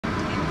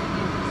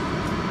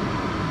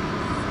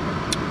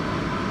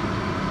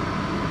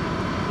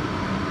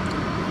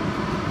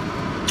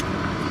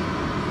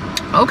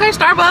Okay,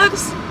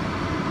 Starbucks.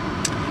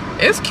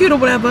 It's cute or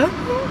whatever.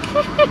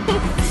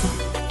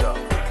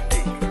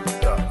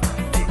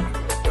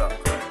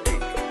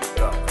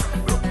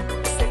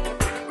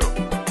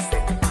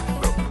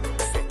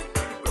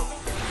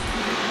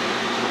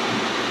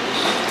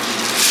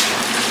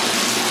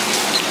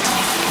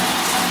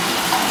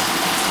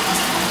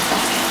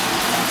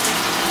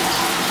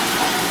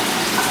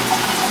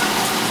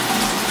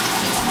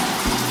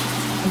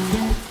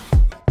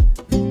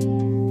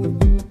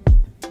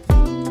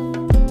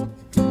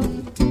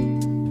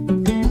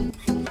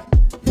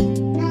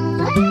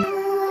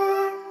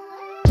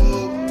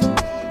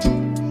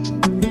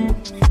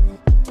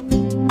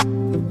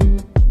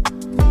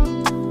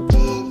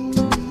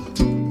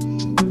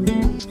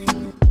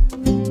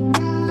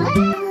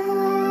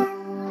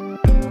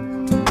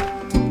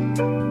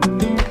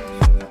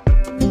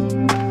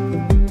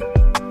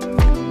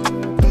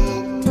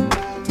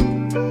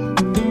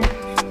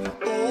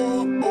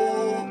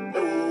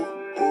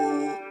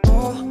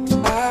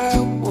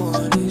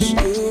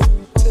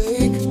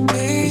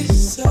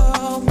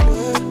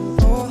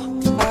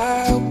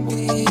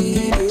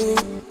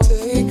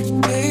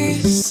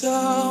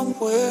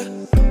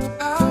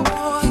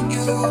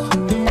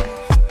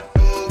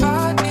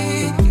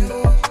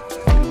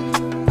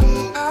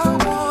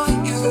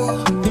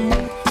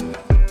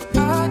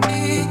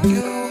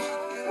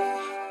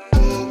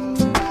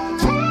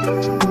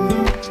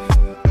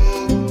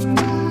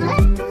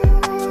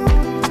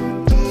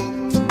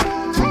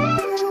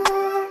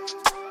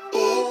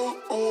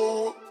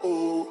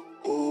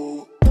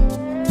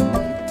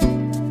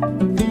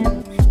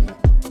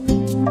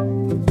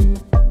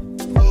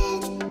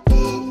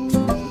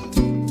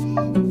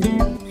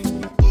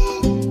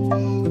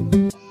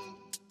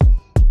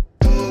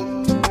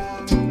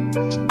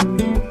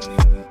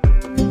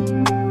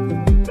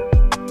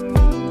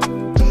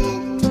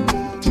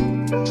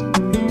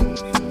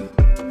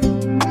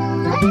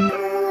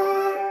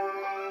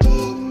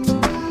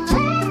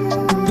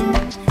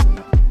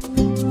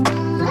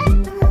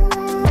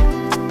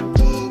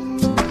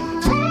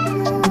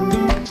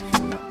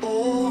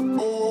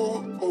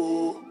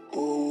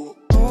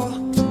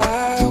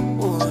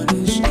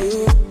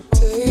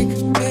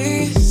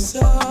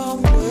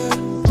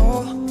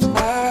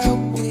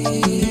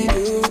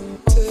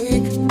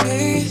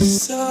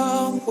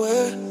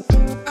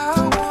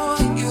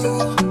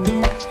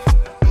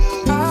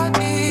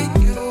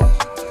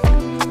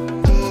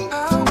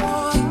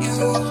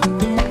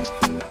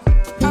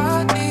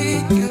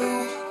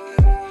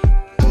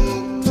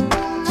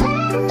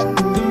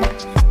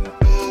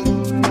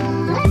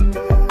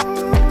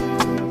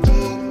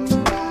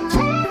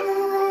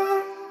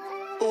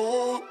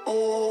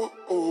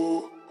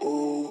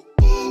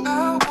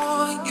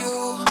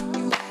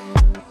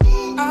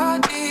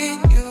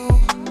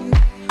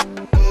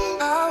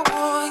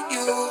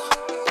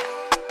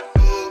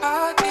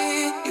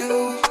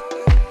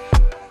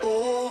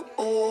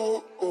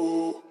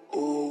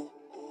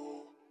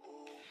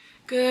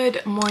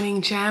 Good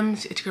morning,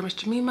 gems. It's your girl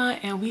MissJemima,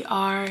 and we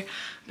are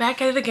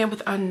back at it again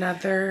with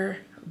another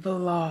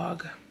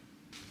vlog.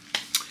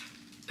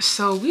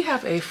 So we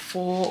have a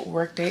full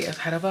work day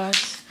ahead of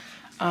us.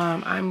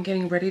 I'm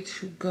getting ready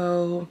to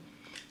go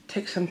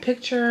take some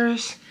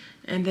pictures,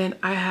 and then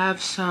I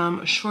have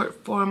some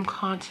short form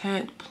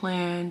content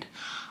planned,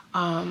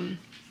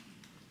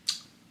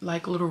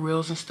 like little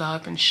reels and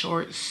stuff and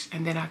shorts,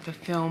 and then I have to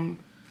film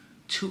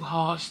 2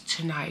 hauls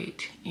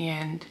tonight,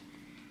 and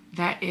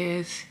that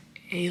is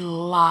a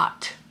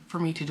lot for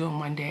me to do in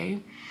one day.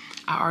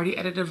 I already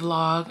edited a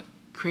vlog,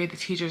 created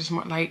the teasers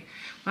more. Like,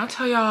 when I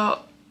tell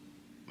y'all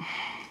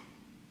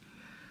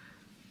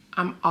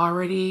I'm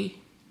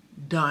already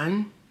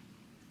done,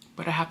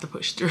 but I have to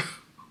push through.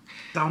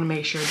 I want to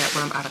make sure that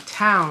when I'm out of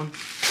town,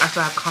 I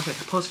still have content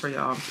to post for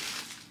y'all.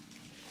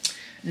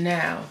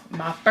 Now,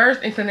 my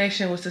first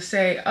inclination was to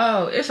say,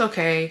 oh, it's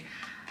okay,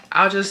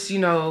 I'll just, you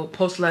know,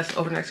 post less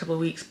over the next couple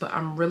of weeks, but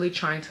I'm really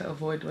trying to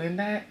avoid doing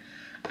that.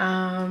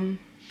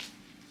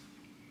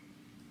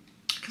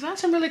 Because I have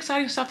some really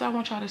exciting stuff that I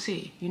want y'all to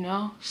see, you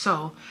know?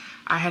 So,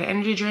 I had an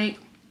energy drink.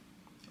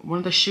 One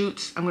of the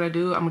shoots I'm gonna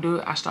do it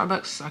at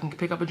Starbucks so I can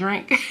pick up a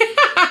drink.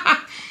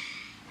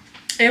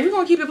 And we're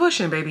gonna keep it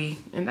pushing, baby.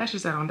 And that's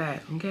just that on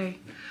that, okay?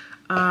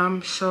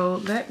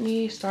 So let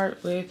me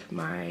start with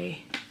my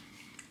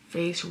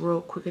face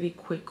real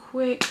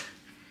quick.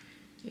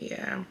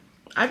 Yeah.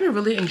 I've been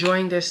really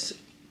enjoying this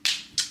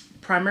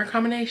primer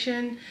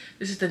combination.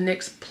 This is the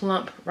NYX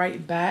Plump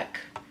Right Back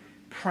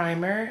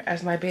primer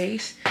as my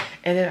base.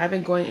 And then I've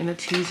been going in the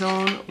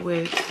T-zone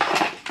with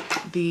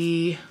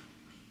the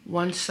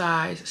One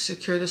Size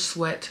Secure the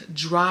Sweat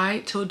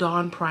Dry Till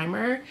Dawn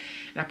primer.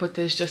 And I put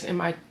this just in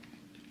my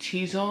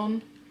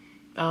T-zone,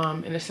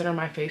 in the center of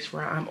my face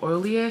where I'm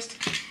oiliest.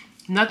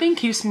 Nothing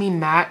keeps me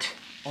matte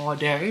all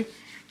day.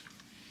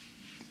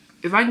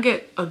 If I can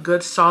get a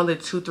good solid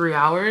 2-3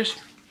 hours,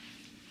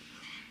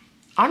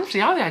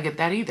 honestly, I don't think I get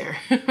that either.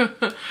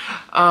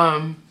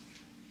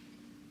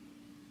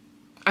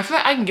 I feel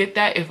like I can get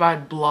that if I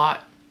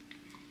blot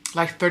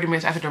like 30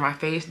 minutes after my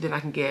face, then I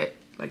can get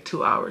like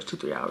 2 hours,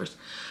 2-3 hours.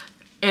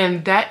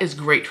 And that is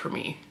great for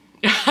me.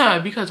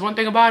 Because one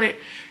thing about it,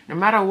 no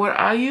matter what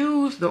I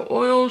use, the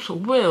oils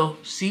will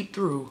seep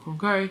through,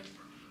 okay?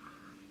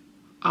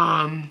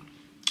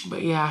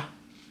 But yeah,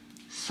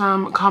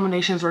 some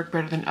combinations work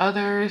better than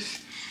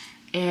others.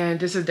 And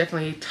this is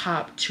definitely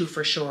top 2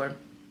 for sure.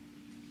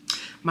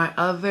 My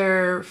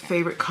other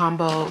favorite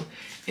combo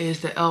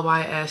is the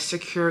LYS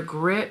Secure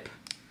Grip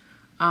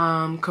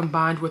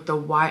combined with the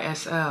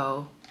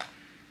YSL.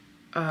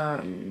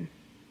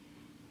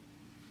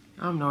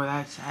 I don't know where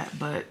that's at,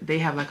 but they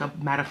have like a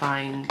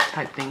mattifying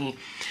type thingy.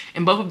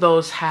 And both of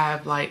those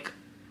have like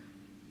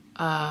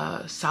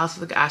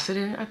salicylic acid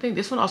in it, I think.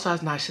 This one also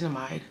has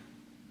niacinamide.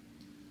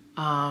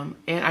 And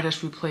I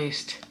just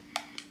replaced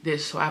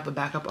this, so I have a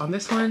backup on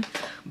this one.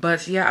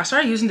 But yeah, I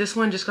started using this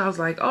one just because I was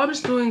like, oh, I'm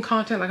just doing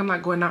content, like I'm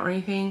not going out or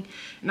anything.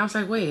 And I was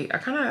like, wait, I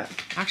kind of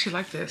actually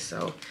like this.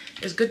 So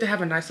it's good to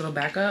have a nice little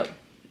backup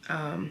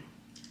on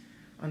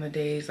the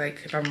days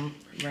like if I'm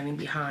running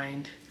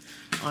behind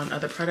on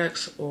other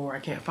products or I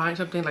can't find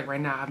something. Like right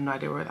now, I have no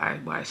idea where the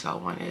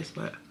YSL one is,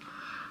 but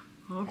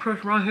I'm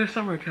pretty around here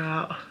somewhere,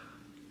 child.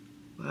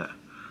 But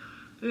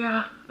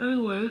yeah,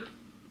 anyway,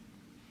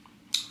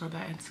 rub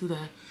that into the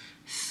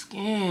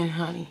skin,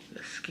 honey,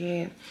 the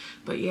skin.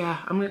 But yeah,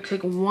 I'm gonna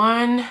take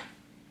one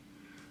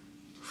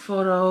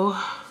photo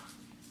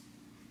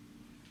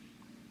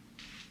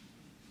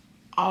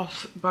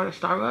off by the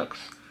Starbucks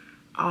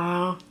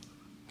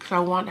because I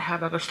want to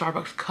have like a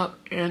Starbucks cup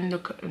in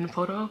the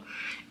photo.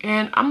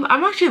 And I'm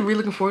actually really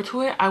looking forward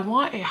to it. I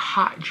want a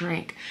hot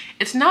drink.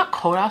 It's not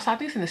cold outside. I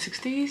think it's in the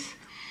 60s.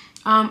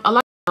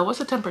 Alexa, what's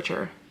the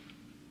temperature?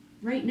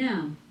 Right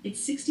now, it's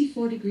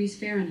 64 degrees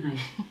Fahrenheit.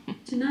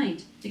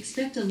 Tonight,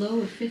 expect a low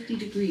of 50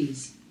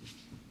 degrees.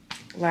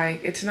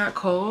 Like, it's not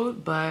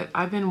cold, but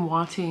I've been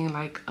wanting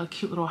like a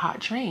cute little hot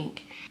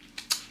drink.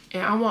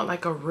 And I want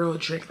like a real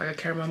drink, like a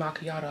caramel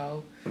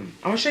macchiato. I'm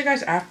gonna show you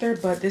guys after,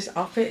 but this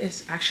outfit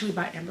is actually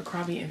by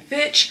Abercrombie &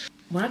 Fitch.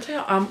 When I tell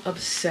you I'm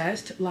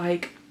obsessed,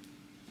 like,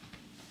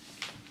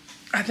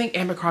 I think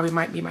Abercrombie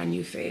might be my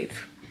new fave.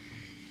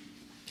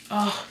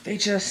 Oh, they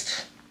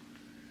just,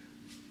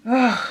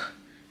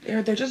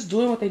 they're just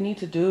doing what they need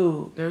to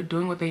do. They're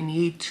doing what they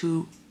need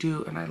to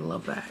do, and I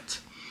love that.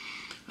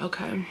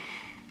 Okay.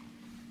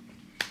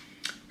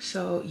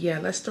 So yeah,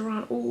 let's throw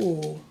on,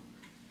 ooh,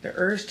 the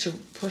urge to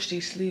push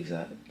these sleeves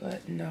up,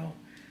 but no.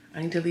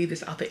 I need to leave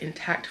this outfit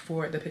intact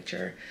for the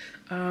picture.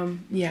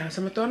 Yeah,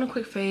 so I'm gonna throw on a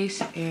quick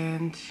face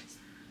and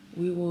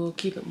we will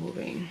keep it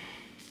moving.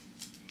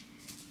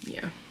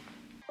 Yeah.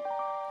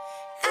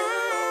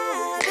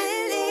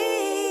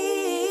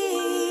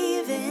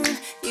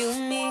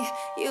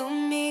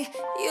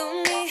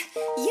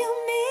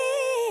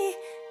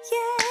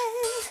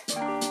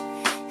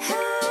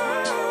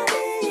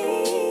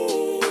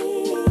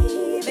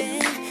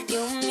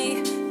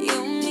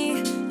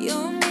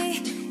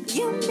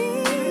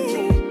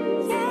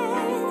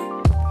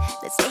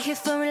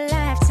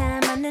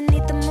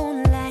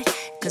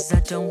 I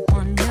don't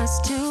want us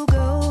to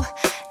go.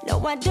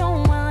 No, I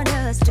don't want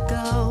us to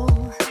go.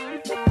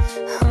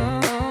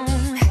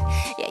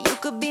 Yeah, you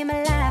could be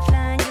my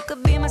lifeline, you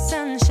could be my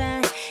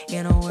sunshine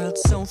in a world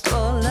so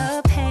full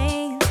of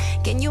pain.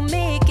 Can you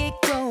make it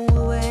go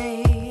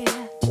away? It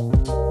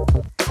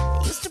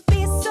used to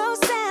be so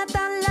sad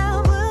that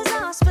love was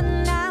lost, but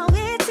now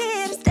it's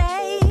here to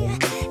stay.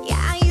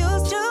 Yeah, I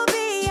used to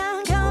be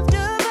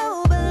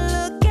uncomfortable, but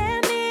look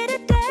at me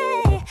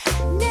today.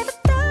 Never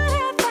thought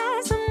I'd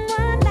find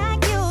someone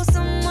like you,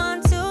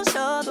 someone to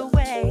show the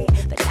way.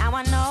 But now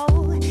I know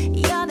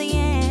you're the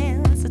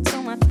answer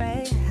to my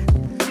prayer.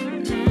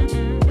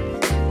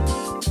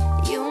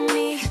 You and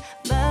me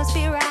must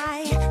be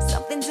right.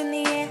 Something's in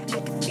the air,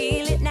 I can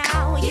feel it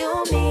now.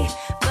 You and me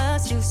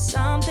must do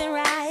something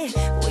right.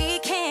 We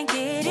can't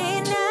get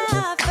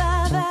enough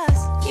of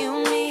us. You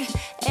and me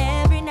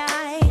every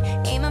night,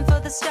 aiming for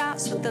the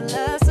stars with the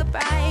love so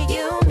bright.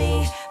 You and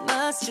me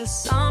must do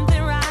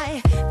something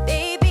right.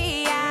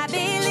 Baby, I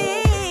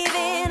believe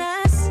in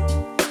us.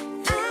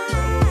 I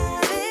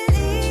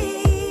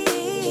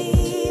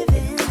believe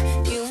in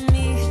you and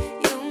me,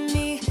 you and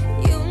me,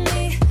 you and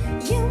me,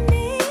 you and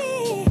me,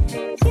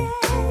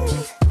 yeah.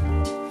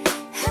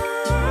 I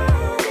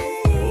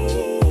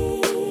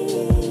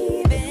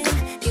believe in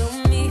you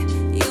and me,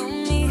 you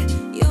and me,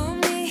 you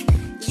and me,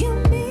 you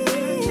and me,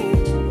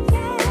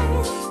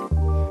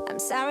 yeah. I'm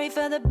sorry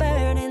for the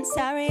burden,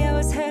 sorry I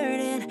was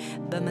hurting,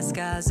 but my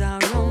scars are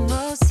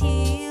almost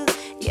healed.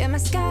 Yeah, my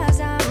scars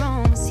are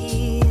almost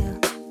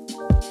healed.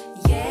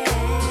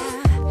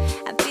 Yeah,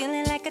 I'm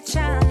feeling like a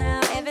child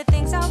now.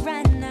 Everything's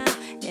alright now,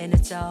 and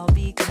it's all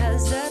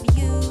because of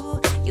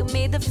you. You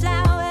made the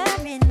flower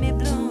in me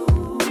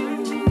bloom.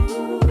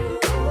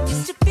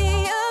 Used to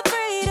be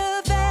afraid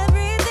of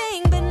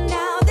everything, but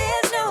now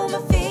there's no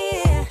more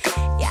fear.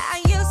 Yeah, I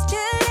used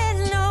to let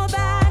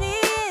nobody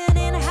in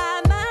and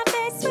hide my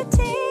face with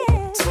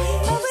tears.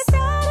 Always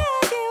thought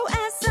of you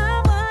as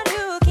someone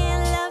who can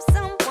love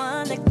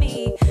someone like me,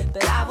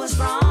 but I was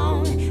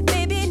wrong.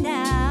 Baby,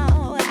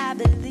 now I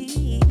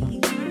believe.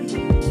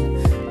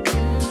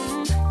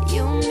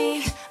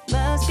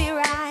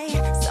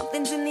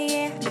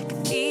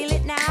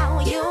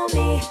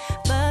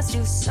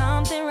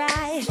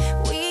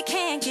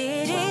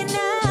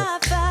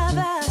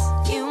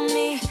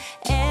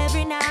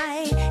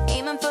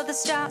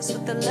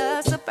 with the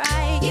love so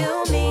bright.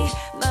 You and me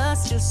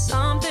must do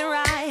something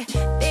right.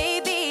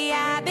 Baby,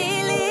 I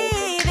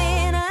believe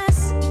in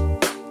us.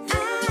 I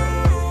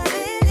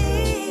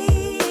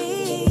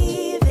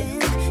believe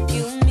in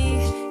you and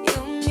me, you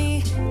and me,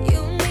 you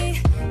and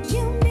me, you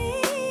and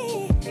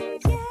me,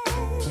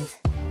 yeah.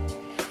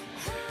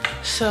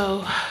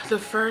 So the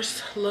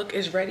first look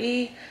is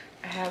ready.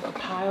 I have a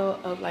pile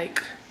of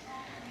like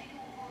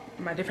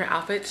my different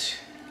outfits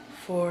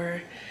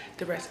for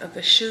the rest of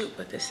the shoot,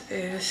 but this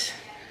is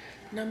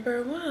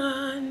number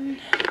one.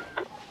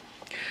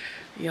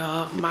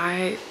 Y'all,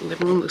 my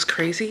living room looks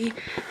crazy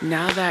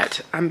now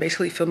that I'm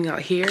basically filming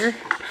out here.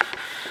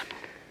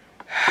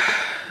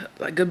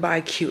 Like,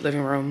 goodbye cute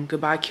living room,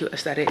 goodbye cute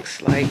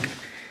aesthetics, like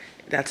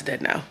that's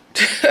dead now.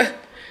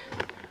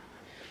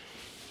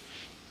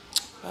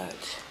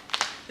 But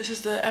this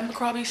is the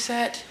Abercrombie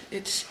set.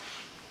 It's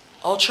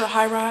ultra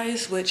high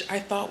rise, which I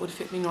thought would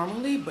fit me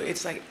normally, but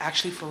it's like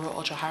actually for real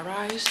ultra high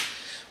rise,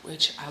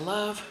 which I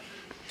love.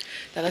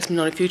 That lets me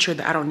know in the future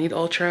that I don't need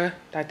ultra,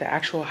 that the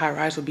actual high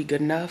rise would be good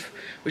enough,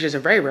 which is a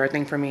very rare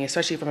thing for me,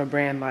 especially from a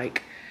brand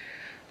like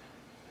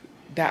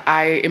that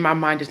in my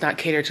mind does not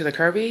cater to the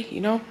curvy,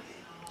 you know?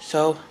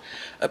 So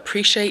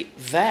appreciate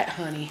that,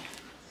 honey.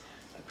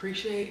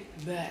 Appreciate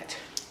that.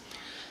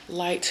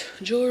 Light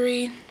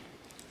jewelry.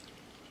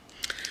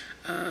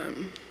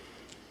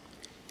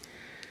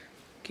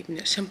 Keeping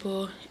it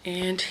simple,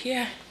 and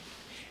yeah,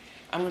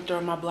 I'm gonna throw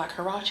in my black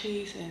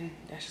Huaraches, and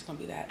that's just gonna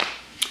be that.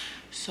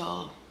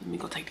 So let me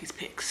go take these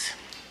pics.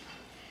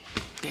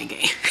 Gang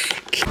gang.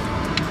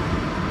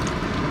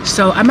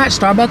 So I'm at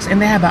Starbucks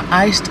and they have an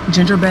iced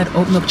gingerbread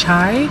oat milk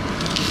chai.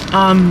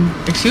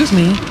 Excuse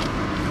me,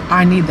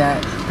 I need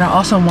that. But I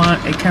also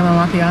want a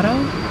caramel macchiato.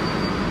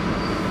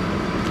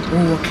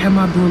 Oh, a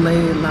caramel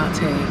brulee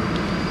latte.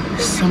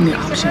 There's so many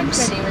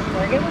options. My name is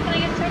Morgan. What can I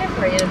get started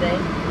for you today?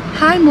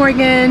 Hi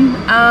Morgan,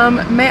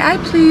 may I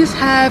please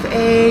have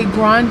a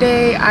grande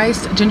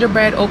iced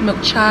gingerbread oat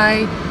milk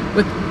chai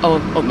with,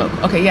 oat milk,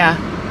 okay, yeah.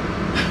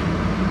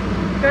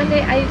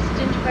 Grande iced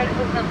gingerbread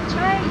oat milk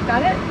chai, you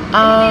got it? Anything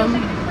else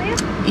I can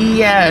do for you?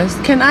 Yes,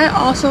 can I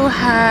also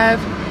have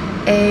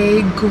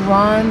a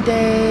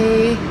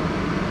grande,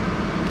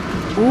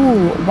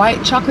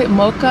 white chocolate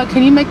mocha?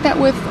 Can you make that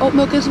with oat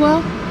milk as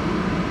well?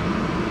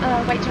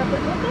 White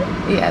chocolate mocha?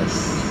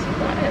 Yes.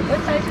 Got it.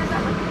 What size was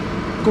that one?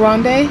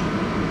 Grande?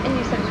 And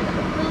you said it was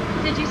oat milk.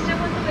 Did you still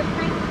want the whipped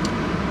cream?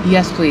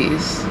 Yes,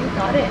 please. You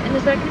got it. And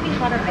is that going to be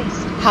hot or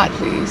iced? Hot,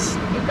 please.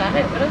 You got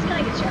it. What else can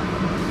I get you?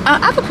 I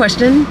have a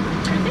question.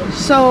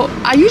 So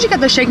I usually get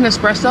the shaken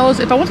espressos.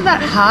 If I wanted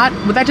that hot,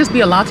 would that just be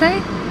a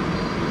latte?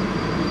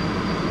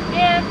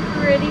 Yeah,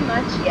 pretty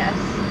much, yes.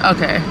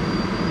 Okay.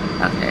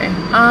 Okay.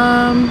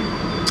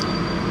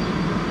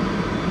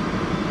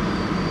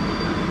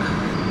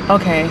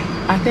 Okay.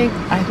 I think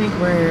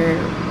we're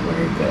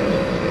good.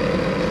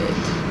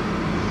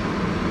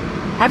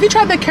 Have you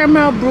tried the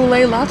caramel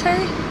brulee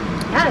latte?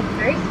 Yeah, it's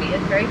very sweet.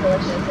 It's very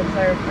delicious. It's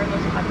our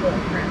most popular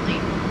currently.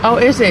 Oh,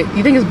 is it?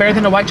 You think it's better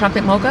than a white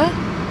chocolate mocha?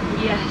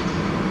 Yes.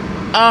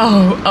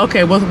 Oh,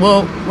 okay. Well,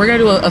 we're gonna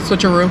do a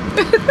switcheroo.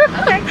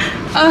 Okay.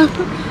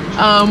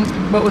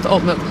 But with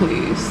oat milk,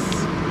 please.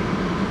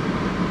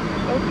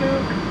 Oat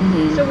milk.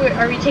 Mm-hmm. So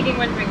are we taking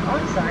one drink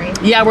off? Sorry.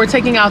 Yeah, we're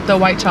taking out the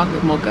white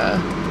chocolate mocha.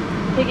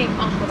 Taking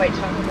off the white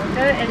chocolate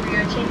mocha, and we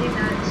are changing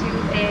that to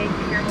a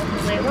caramel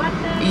brulee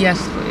latte.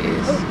 Yes,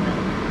 please. Oat milk.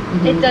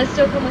 Mm-hmm. It does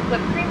still come with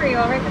whipped cream. Are you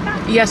all right with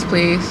that? Yes,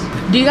 please.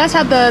 Do you guys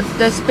have the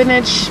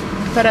spinach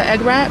feta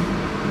egg wrap?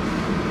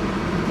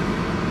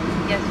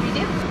 Yes, we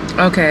do.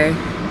 Okay.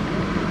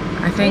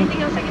 I think.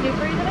 Anything else I can do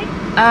for you today?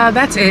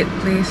 That's it,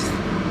 please.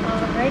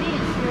 Alrighty.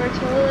 Your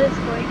total is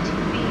going to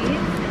be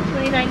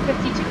 $29.52,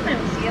 and I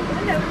will see you at the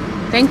window.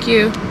 Thank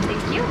you.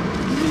 Thank you.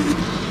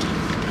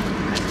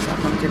 I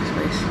want to get this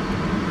place.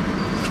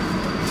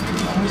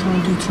 I always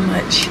want to do too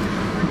much,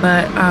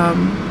 but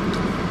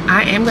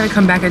I am gonna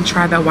come back and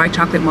try the white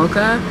chocolate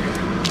mocha,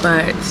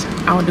 but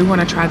I do want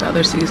to try the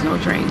other seasonal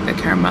drink, the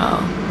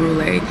caramel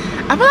brulee.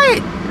 I feel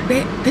like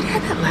did they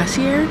have that last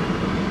year?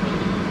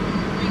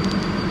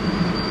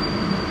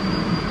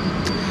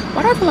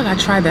 Why do I feel like I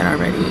tried that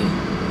already?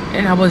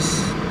 And I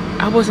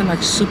wasn't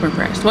like super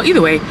impressed. Well,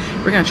 either way,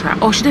 we're gonna try.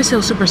 Oh, she did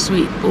feel super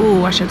sweet.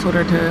 Ooh, I should have told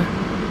her to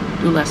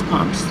do less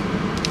pumps.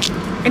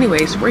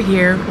 Anyways, we're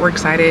here. We're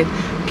excited.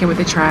 Can't wait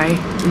to try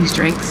these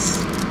drinks.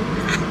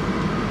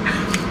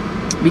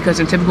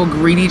 Because in typical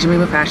greedy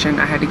Jemima fashion,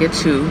 I had to get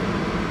two.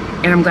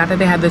 And I'm glad that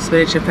they had the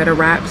spinach and feta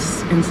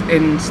wraps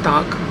in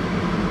stock.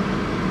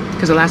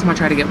 Because the last time I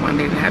tried to get one,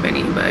 they didn't have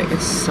any. But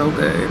it's so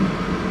good.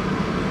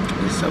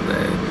 It's so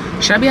good.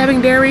 Should I be having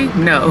dairy?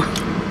 No.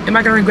 Am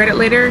I going to regret it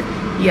later?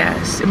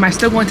 Yes. Am I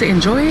still going to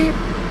enjoy it?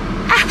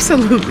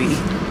 Absolutely.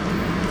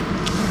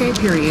 Okay,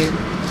 period.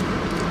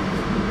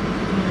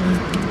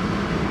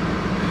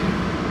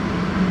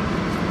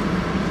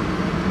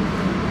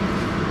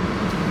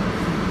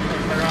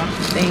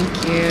 Thank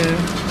you.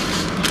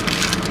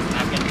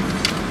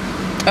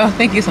 Oh,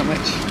 thank you so much.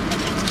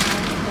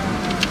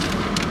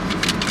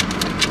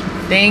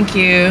 Thank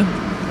you.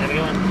 Have a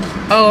good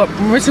one. Oh,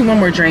 we're missing one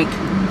more drink.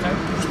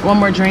 One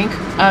more drink.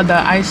 The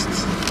iced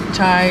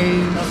chai.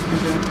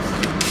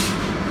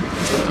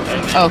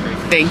 Oh,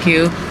 thank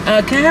you.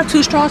 Can I have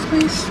 2 straws,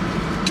 please?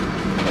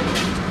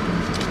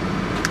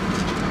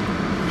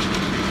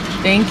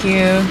 Thank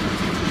you.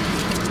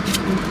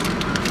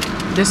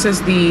 This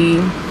is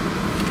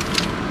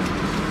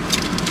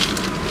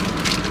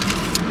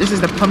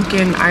the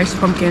pumpkin, iced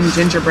pumpkin,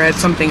 gingerbread,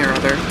 something or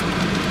other.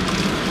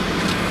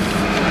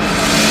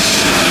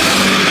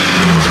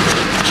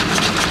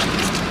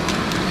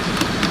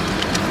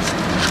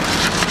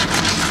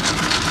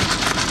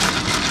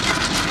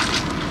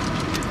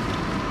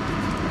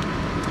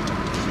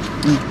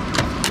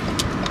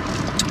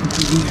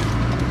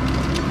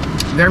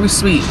 Very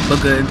sweet,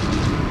 but good.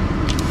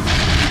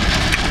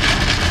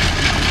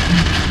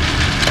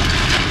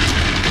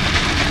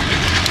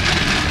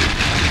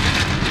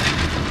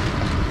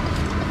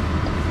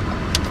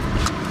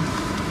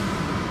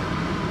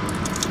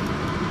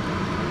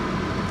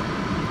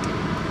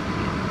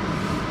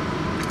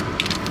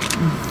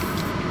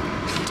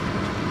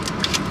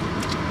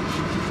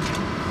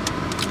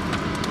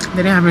 They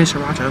didn't have any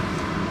sriracha.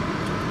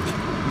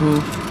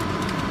 Boo.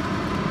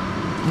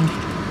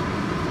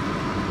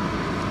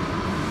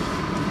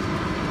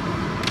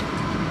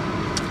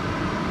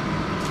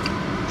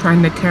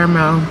 Trying the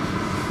caramel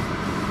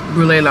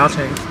brulee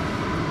latte.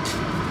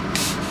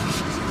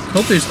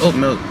 Hopefully it's oat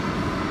milk.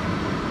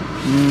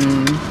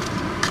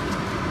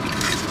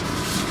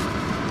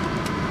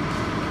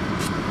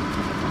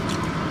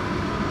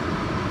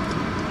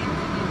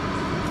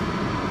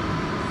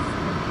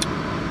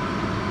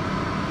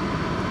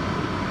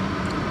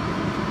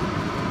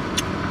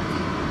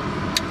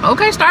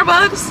 Okay,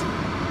 Starbucks.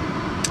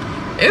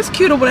 It's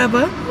cute or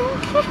whatever.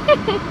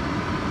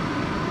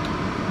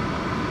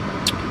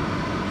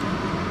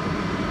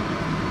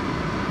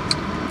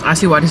 I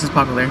see why this is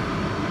popular.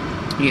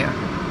 Yeah.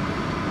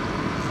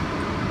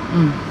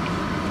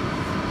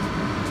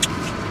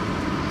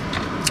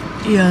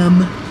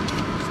 Yum.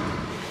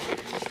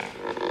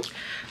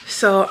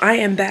 So I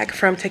am back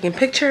from taking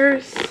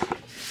pictures.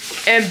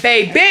 And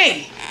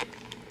baby,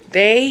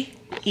 they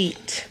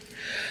eat.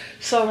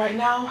 So right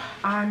now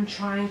I'm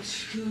trying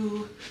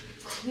to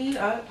clean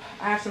up.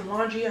 I have some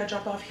laundry I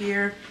dropped off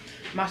here.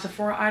 My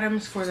Sephora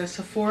items for the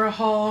Sephora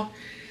haul.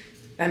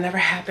 That never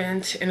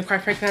happened. And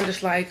quite frankly, I'm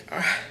just like,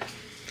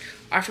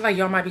 I feel like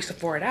y'all might be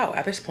Sephora'd out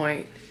at this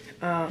point.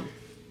 Oh,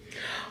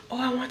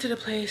 I wanted a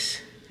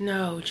place.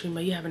 No,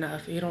 Chuma, you have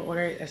enough. If you don't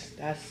order it,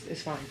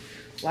 it's fine.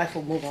 Life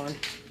will move on.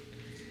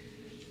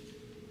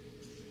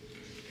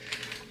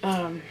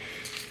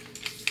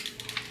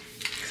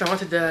 So I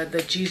wanted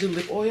the Jizu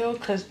lip oil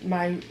because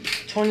my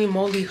Tony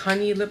Moly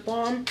honey lip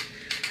balm,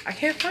 I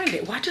can't find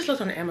it. Well, I just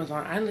looked on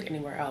Amazon. I didn't look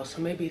anywhere else.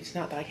 So maybe it's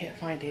not that I can't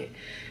find it.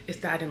 It's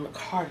that I didn't look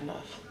hard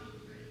enough.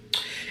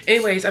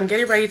 Anyways, I'm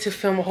getting ready to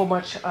film a whole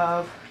bunch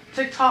of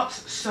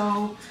TikToks.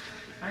 So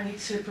I need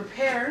to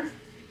prepare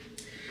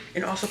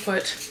and also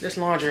put this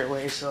laundry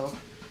away. So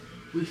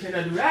we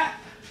finna do that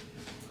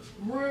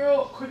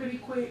real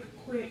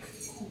quick.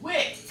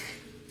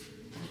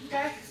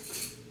 Okay.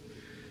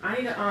 I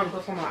need to go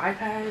for my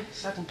iPad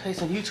so I can play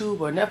some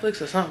YouTube or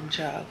Netflix or something,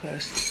 child,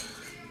 because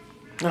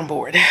I'm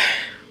bored.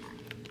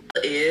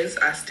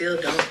 I still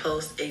don't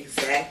post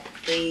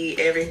exactly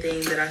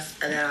everything that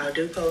I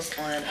do post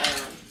on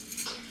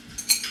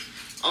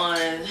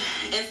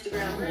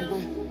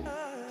Instagram.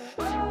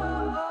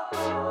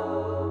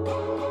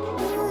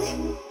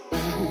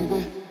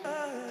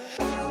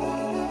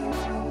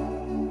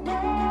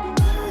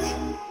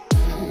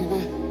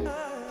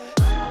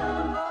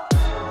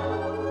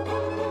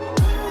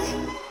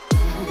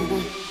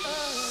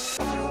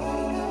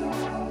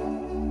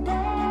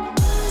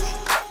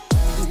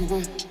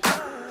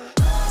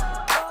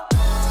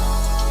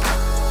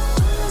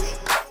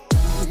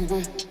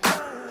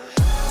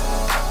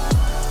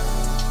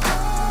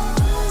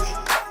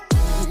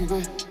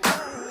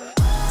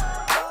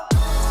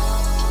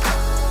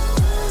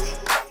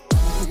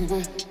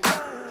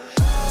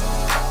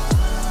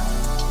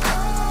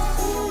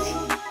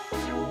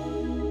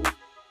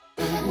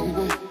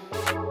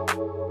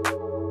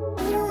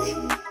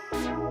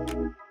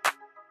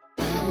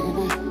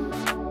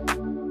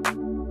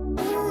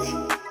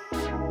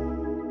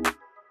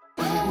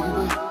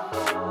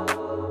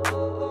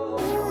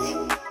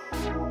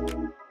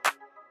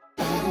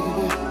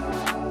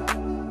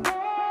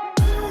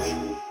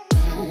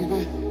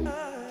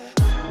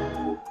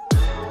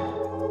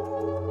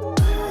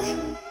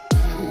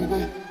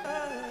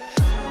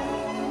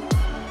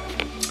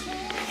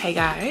 Hey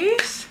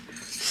guys,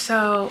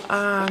 so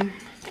I'm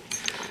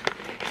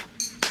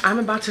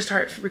about to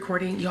start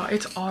recording. Y'all,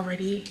 it's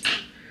already,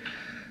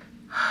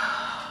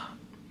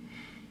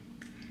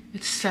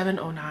 it's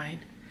 7:09.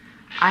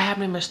 I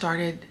haven't even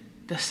started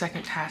the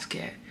second task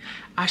yet.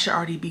 I should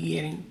already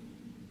be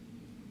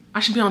I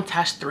should be on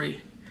task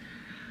 3.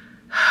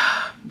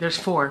 There's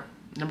 4.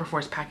 Number 4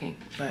 is packing.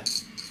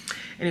 But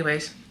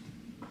anyways,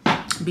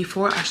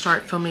 before I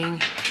start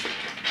filming,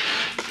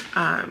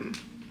 I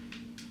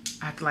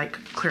have to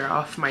like clear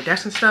off my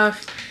desk and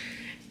stuff.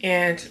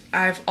 And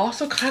I've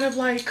also kind of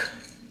like,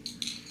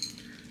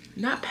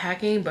 not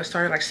packing, but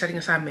started like setting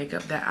aside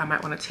makeup that I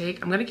might want to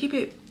take. I'm going to keep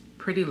it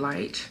pretty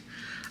light.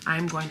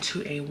 I'm going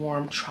to a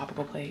warm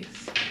tropical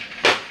place.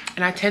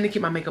 And I tend to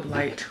keep my makeup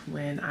light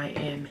when I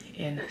am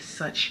in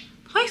such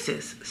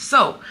places.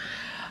 So,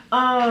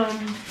 I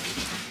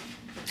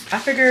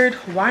figured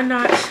why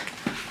not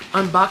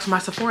unbox my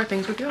Sephora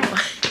things with y'all.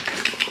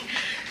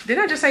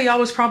 Didn't I just say y'all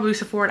was probably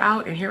Sephora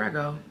out? And here I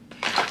go.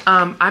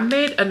 I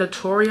made a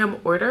Naturium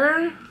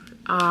order.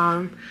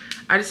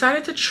 I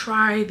decided to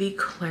try the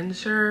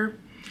cleanser.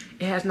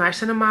 It has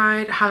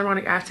niacinamide,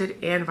 hyaluronic acid,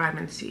 and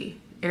vitamin C.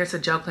 And it's a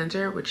gel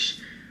cleanser,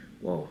 which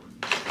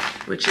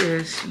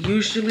is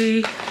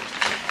usually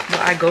what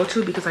I go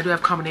to because I do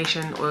have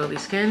combination oily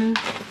skin.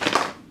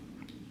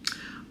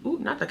 Ooh,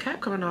 not the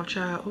cap coming off,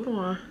 child. Hold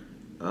on.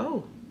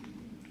 Oh.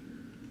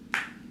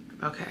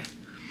 Okay.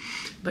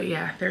 But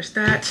yeah, there's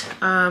that.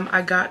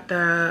 I got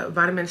the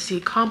vitamin C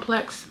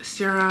complex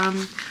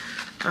serum.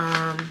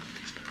 I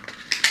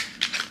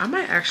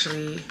might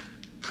actually,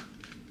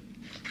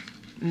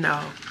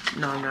 no,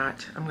 I'm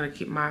not. I'm gonna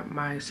keep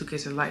my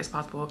suitcase as light as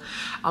possible.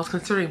 I was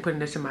considering putting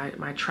this in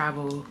my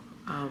travel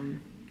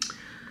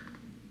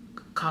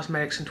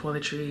cosmetics and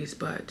toiletries,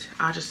 but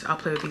I'll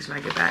play with these when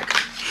I get back.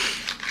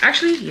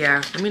 Actually,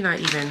 yeah, let me not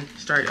even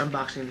start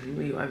unboxing.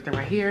 Leave everything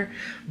right here.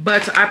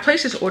 But I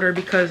placed this order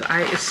because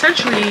I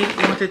essentially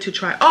wanted to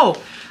try,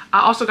 oh,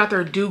 I also got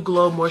their Dew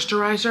Glow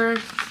Moisturizer,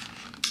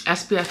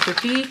 SPF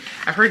 50.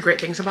 I've heard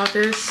great things about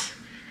this.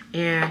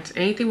 And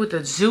anything with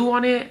the zoo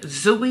on it,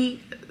 zooey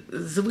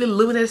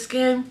luminous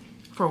skin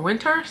for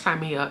winter, sign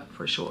me up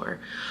for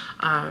sure.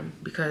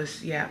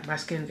 Because yeah, my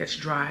skin gets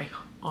dry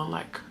on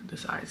like the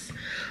sides.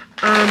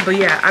 But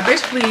yeah, I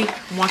basically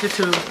wanted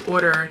to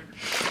order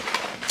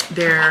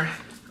their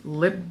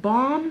lip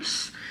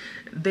balms.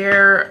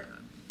 They're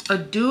a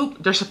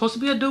dupe. They're supposed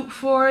to be a dupe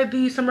for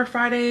the Summer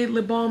Friday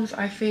lip balms,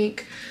 I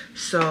think.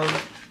 So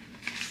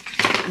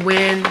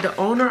when the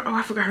owner, oh,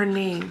 I forgot her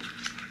name,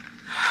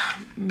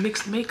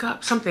 Mixed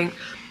Makeup something,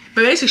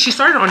 but basically she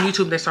started on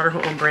YouTube. They started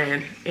her own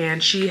brand,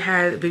 and she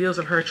had videos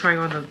of her trying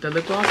on the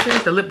lip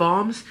glosses, the lip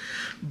balms.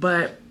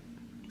 But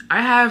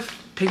I have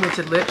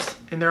pigmented lips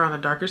and they're on the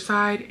darker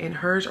side, and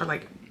hers are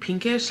like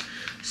pinkish.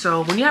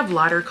 So when you have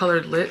lighter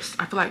colored lips,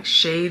 I feel like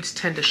shades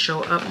tend to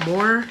show up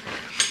more.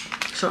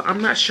 So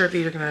I'm not sure if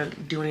these are gonna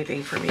do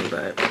anything for me,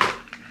 but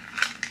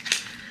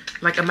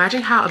like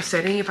imagine how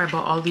upsetting if I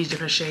bought all these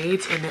different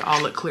shades and they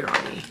all look clear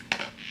on me.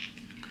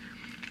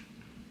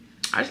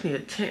 I just need a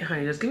tint,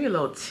 honey. Just give me a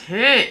little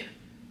tint.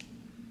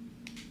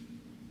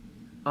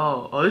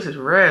 Oh, this is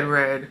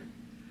red.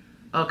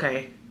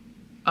 Okay.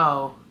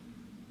 Oh,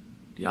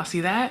 do y'all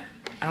see that?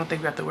 I don't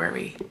think we have to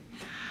worry.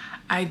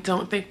 I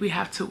don't think we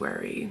have to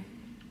worry.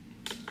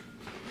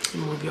 Let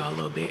me move y'all a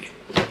little bit.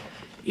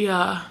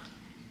 Yeah.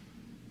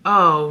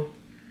 Oh.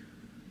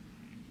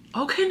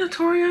 Okay,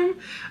 Naturium.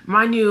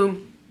 Mind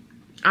you,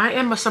 I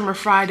am a Summer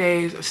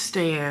Fridays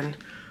stan.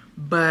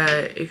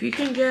 But if you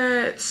can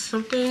get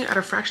something at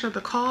a fraction of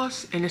the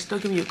cost and it's still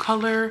giving you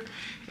color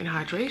and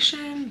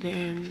hydration,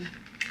 then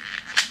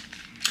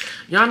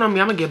y'all know me,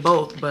 I'm gonna get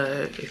both.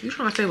 But if you're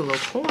trying to save a little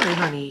coin,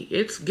 honey,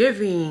 it's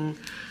giving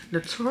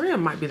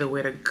Naturium might be the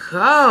way to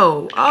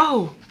go.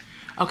 Oh,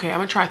 okay, I'm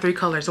gonna try 3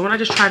 colors. The one I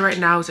just tried right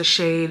now is a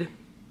shade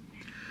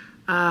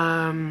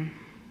Lychee.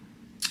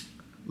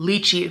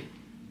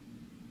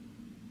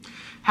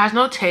 Has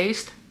no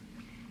taste.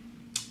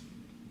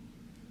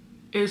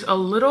 Is a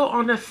little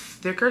on the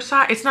thicker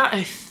side. It's not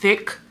a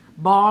thick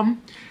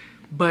balm,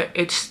 but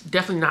it's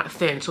definitely not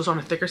thin, so it's on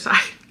the thicker side.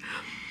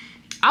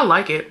 I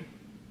like it.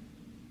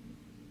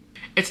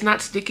 It's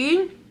not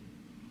sticky,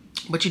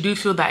 but you do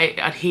feel that it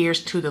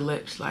adheres to the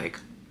lips. Like,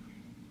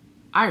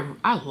 I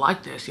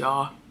like this,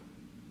 y'all.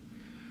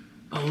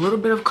 A little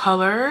bit of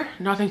color,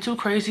 nothing too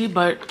crazy,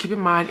 but keep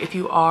in mind if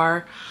you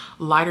are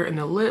lighter in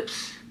the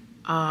lips,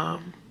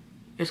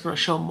 it's gonna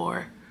show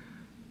more.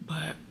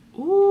 But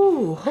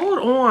ooh, hold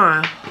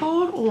on.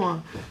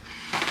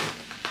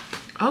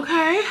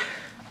 Okay.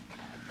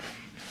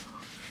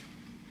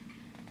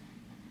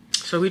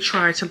 So we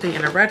tried something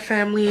in the red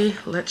family.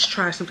 Let's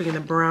try something in the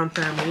brown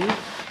family.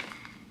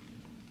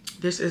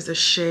 This is the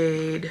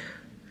shade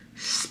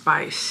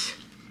Spice.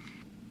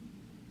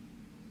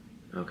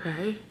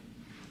 Okay.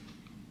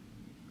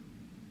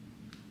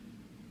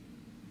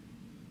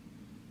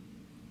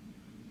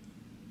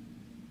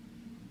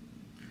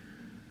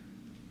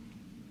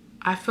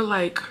 I feel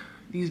like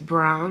these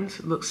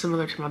browns look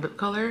similar to my lip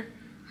color,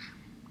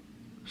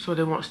 so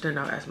they won't stand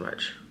out as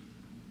much.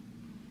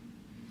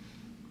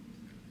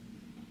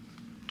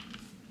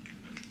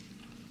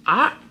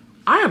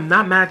 I am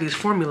not mad at these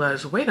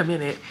formulas. Wait a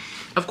minute.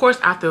 Of course,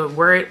 I have to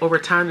wear it over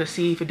time to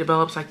see if it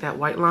develops like that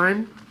white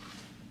line,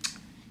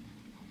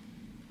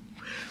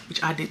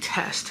 which I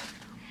detest.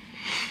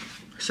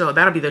 So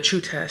that'll be the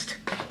true test.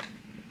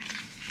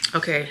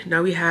 Okay,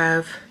 now we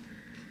have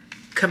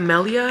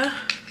Camellia.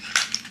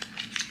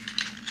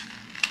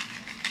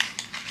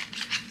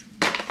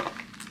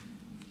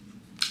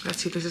 Let's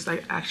see if this is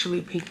like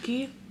actually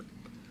pinky.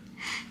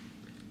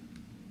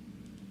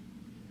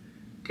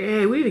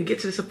 Dang, we didn't get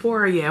to the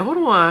Sephora yet. Hold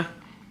on.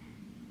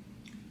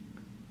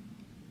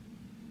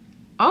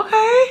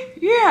 Okay,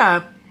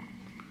 yeah.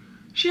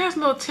 She has a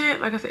little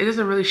tint. Like I said, it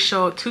doesn't really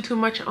show too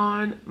much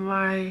on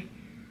my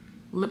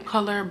lip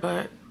color,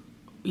 but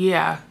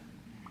yeah.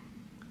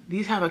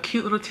 These have a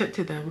cute little tint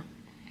to them.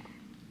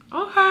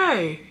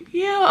 Okay,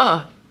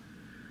 yeah.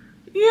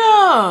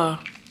 Yeah.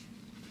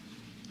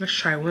 Let's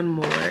try one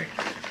more.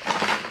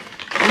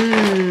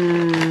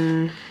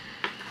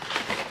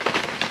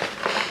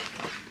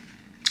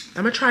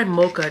 I'm gonna try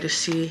Mocha to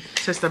see,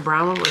 since the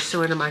brown one was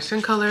still into my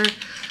skin color.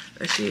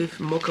 Let's see if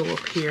Mocha will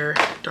appear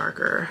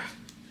darker.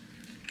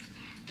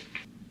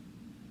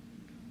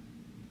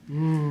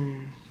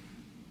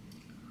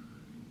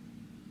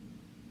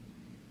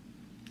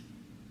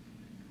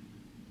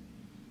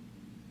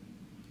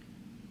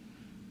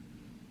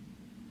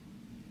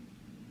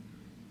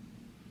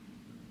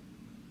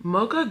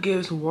 Mocha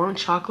gives warm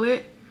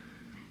chocolate.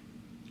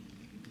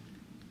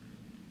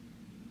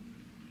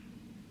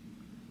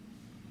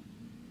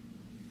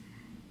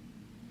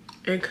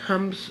 It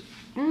comes,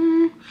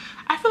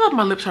 I feel like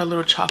my lips are a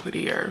little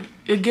chocolatier.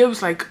 It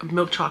gives like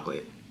milk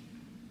chocolate.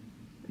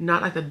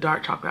 Not like the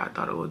dark chocolate I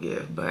thought it would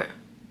give, but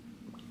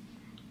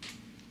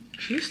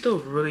she's still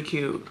really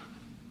cute.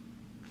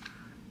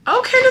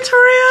 Okay,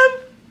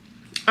 Naturium.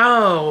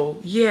 Oh,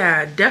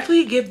 yeah,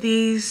 definitely give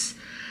these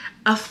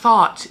a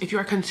thought if you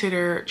are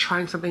consider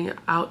trying something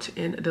out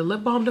in the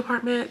lip balm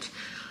department.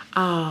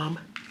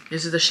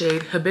 This is the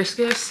shade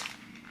Hibiscus.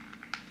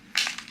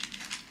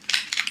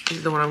 This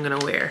is the one I'm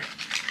gonna wear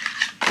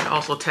and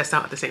also test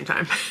out at the same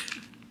time.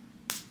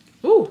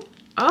 Ooh,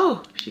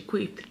 oh, she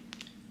queefed.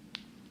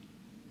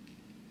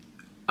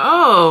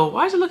 Oh,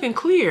 why is it looking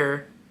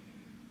clear?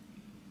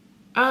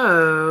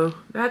 Oh,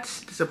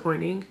 that's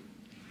disappointing.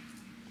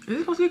 Is it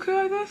supposed to be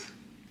clear like this?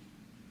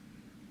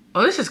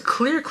 Oh, this is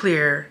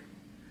clear.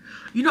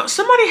 You know,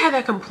 somebody had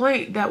that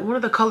complaint that one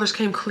of the colors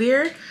came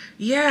clear.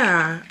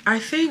 Yeah, I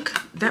think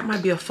that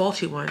might be a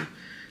faulty one.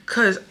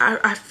 Cause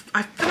I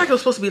feel like it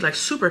was supposed to be like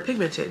super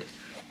pigmented.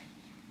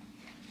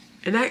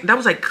 And that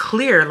was like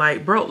clear,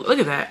 like bro, look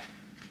at that.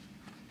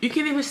 You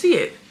can't even see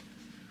it.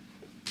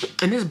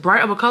 And this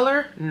bright of a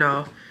color,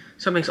 no,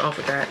 something's off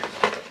with that.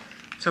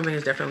 Something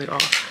is definitely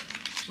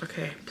off.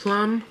 Okay,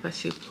 plum, let's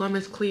see, plum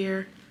is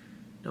clear.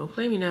 Don't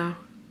play me now.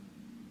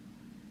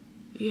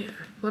 Yeah,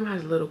 plum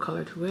has a little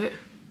color to it.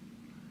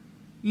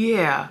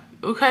 Yeah,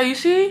 okay, you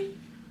see?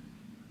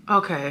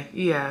 Okay,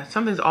 yeah,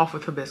 something's off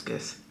with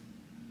hibiscus.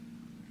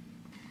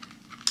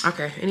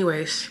 Okay,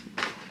 anyways,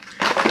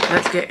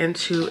 let's get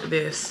into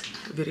this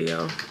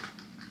video.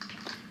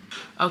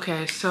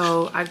 Okay,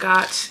 so I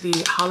got the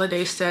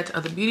holiday set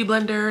of the beauty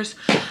blenders.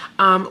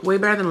 Way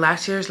better than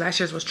last year's. Last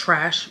year's was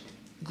trash.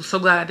 So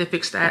glad I did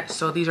fix that.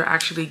 So these are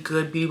actually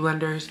good beauty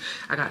blenders.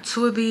 I got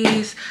 2 of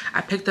these. I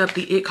picked up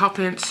the It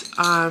Confidence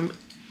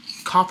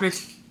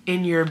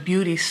in Your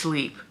Beauty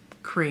Sleep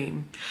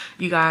cream.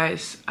 You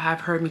guys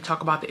have heard me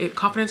talk about the It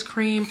Confidence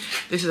cream.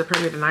 This is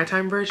apparently the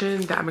nighttime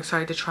version that I'm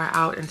excited to try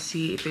out and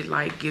see if it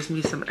like gives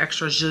me some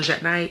extra zhuzh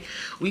at night.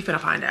 We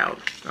finna find out.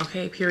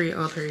 Okay, period,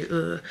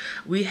 period.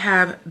 We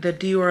have the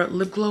Dior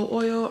lip glow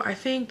oil. I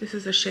think this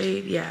is a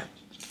shade, yeah.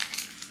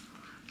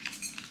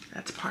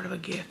 That's part of a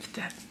gift.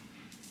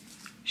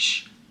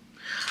 Shh.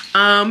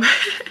 I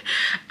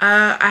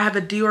have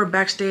the Dior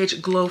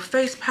Backstage Glow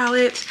Face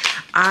Palette.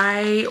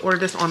 I ordered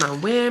this on a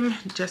whim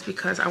just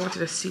because I wanted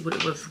to see what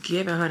it was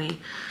giving, honey.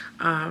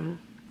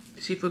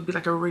 See if it would be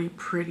like a really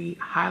pretty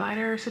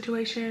highlighter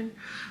situation.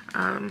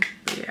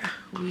 Yeah,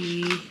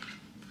 we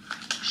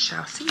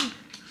shall see.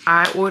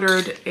 I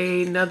ordered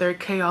another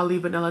Kanaval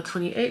Vanilla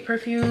 28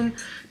 perfume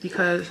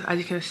because as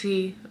you can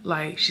see,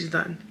 like she's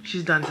done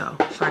so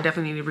I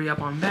definitely need to re-up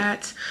on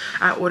that.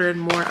 I ordered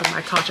more of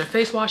my Concha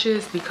face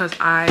washes because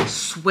I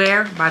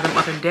swear by them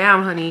up and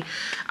down, honey.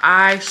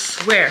 I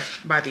swear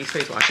by these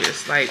face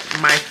washes, like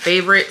my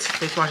favorite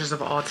face washes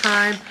of all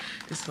time.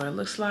 This is what it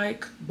looks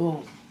like.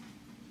 Boom.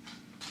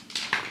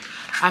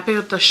 I picked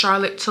up the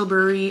Charlotte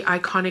Tilbury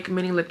Iconic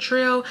Mini Lip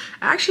Trio.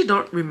 I actually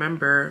don't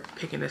remember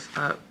picking this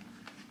up.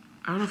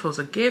 I don't know if it was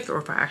a gift or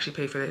if I actually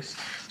paid for this.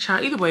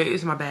 Child, either way,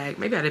 it's in my bag.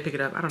 Maybe I did pick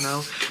it up, I don't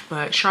know.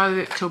 But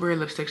Charlotte Tilbury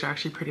lipsticks are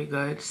actually pretty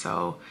good.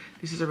 So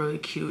this is a really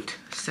cute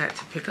set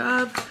to pick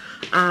up.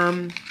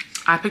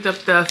 I picked up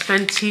the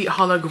Fenty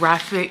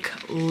Holographic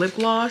Lip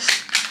Gloss.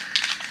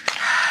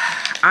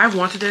 I've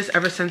wanted this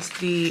ever since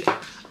the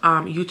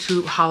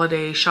YouTube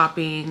holiday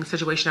shopping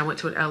situation I went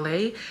to in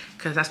LA.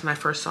 Because that's when I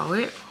first saw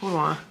it. Hold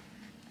on.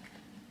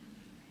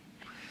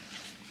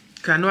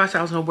 Because I know I said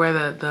I was going to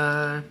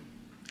wear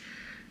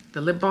the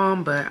lip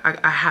balm, but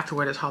I have to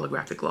wear this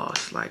holographic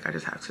gloss. Like, I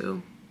just have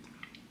to.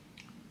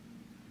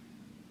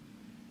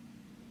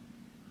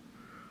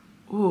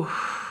 Ooh.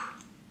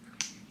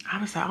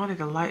 Honestly, I don't think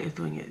the light is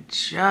doing it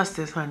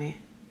justice, honey.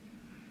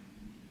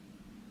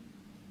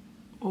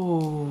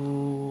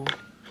 Ooh.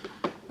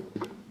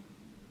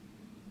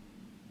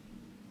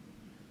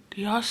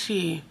 Do y'all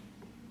see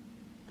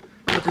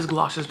what this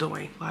gloss is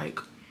doing? Like,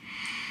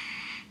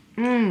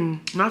 and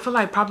I feel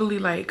like probably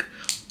like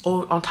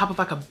on top of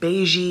like a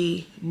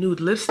beigey nude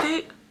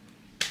lipstick.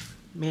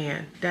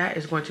 Man, that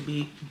is going to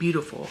be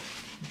beautiful.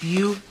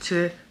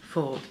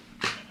 Beautiful.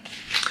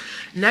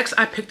 Next,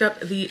 I picked up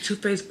the Too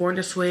Faced Born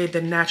This Way,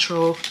 the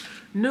Natural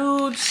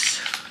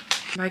Nudes.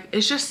 Like,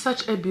 it's just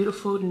such a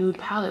beautiful nude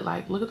palette.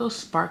 Like, look at those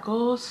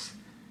sparkles.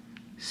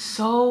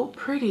 So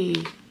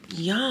pretty.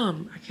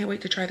 Yum. I can't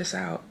wait to try this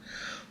out.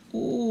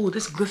 Ooh,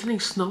 this glistening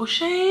snow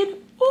shade.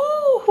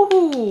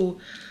 Ooh.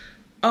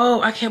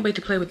 Oh, I can't wait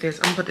to play with this.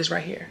 I'm gonna put this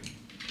right here.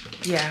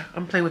 Yeah,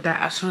 I'm playing with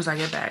that as soon as I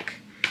get back.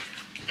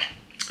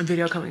 A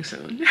video coming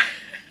soon.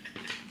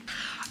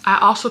 I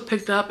also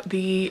picked up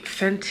the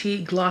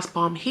Fenty Gloss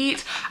Bomb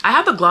Heat. I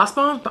have the Gloss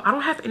Bombs, but I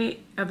don't have any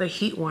of the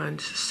Heat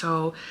ones.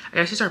 So I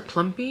guess these are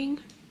plumping.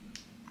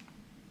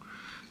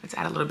 Let's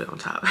add a little bit on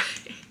top.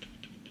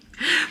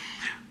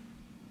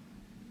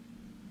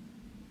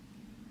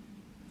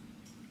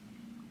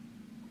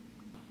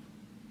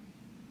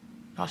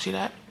 Y'all see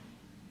that?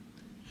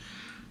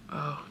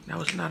 Oh, that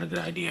was not a good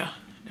idea.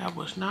 That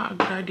was not a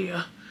good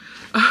idea.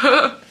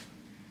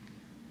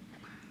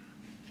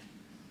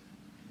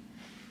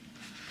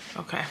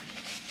 Okay,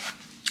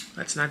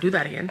 let's not do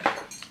that again.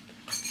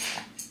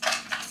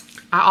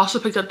 I also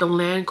picked up the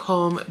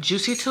Lancome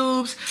Juicy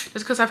Tubes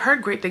just because I've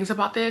heard great things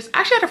about this.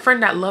 I actually had a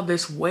friend that loved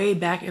this way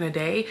back in the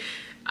day.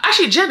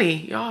 Actually,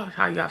 Jenny, y'all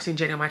have seen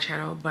Jenny on my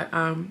channel, but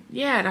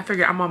yeah, and I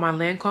figured I'm on my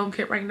Lancome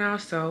kit right now,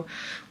 so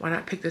why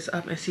not pick this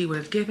up and see what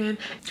it's given.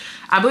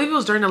 I believe it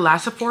was during the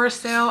last Sephora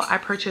sale. I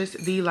purchased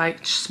the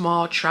like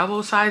small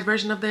travel size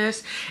version of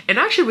this, and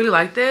I actually really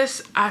like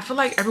this. I feel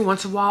like every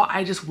once in a while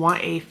I just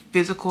want a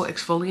physical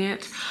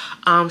exfoliant,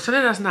 something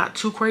that's not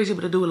too crazy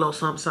but to do a little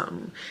something.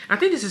 And I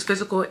think this is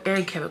physical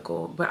and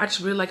chemical, but I just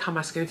really like how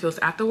my skin feels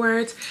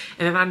afterwards,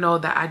 and then I know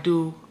that I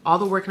do all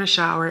the work in the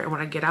shower, and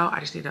when I get out I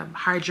just need to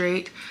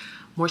hydrate,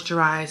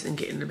 moisturize, and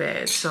get into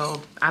bed.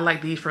 So I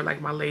like these for like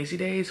my lazy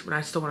days when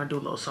I still want to do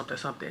a little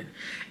something.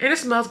 And it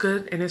smells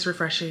good and it's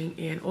refreshing,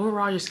 and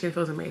overall your skin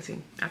feels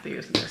amazing after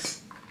using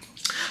this.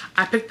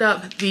 I picked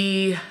up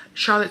the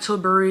Charlotte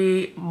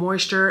Tilbury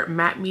Moisture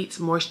Matte Meets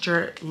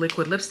Moisture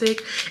Liquid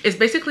Lipstick. It's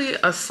basically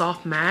a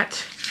soft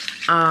matte,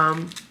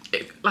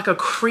 like a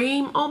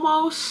cream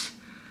almost.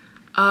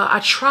 I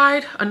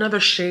tried another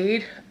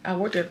shade. I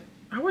worked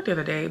the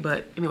other day,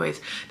 but anyways,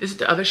 this is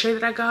the other shade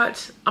that I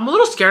got. I'm a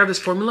little scared of this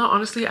formula,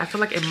 honestly. I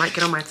feel like it might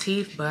get on my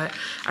teeth, but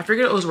I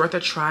figured it was worth a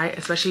try,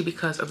 especially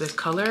because of this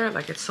color.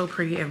 Like, it's so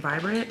pretty and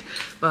vibrant,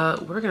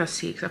 but we're gonna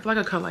see, because I feel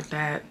like a color like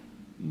that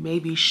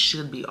maybe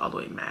should be all the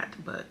way matte,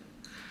 but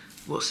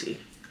we'll see.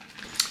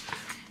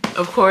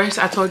 Of course,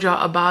 I told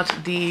y'all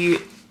about the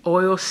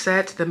oil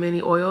set, the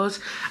mini oils.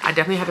 I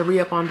definitely had to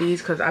re-up on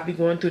these because I'd be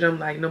going through them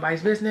like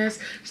nobody's business.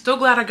 Still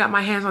glad I got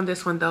my hands on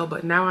this one though,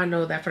 but now I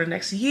know that for the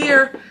next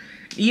year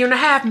and a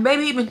half,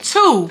 maybe even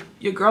 2,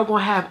 your girl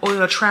gonna have oil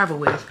to travel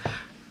with,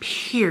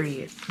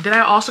 period. Did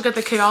I also get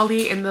the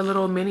Kaoli in the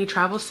little mini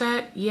travel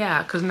set?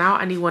 Yeah, because now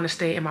I need one to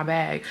stay in my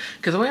bag,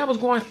 because the way I was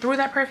going through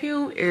that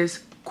perfume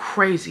is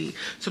crazy.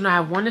 So now I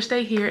have one to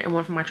stay here and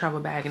one for my travel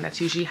bag, and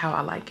that's usually how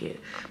I like it.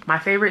 My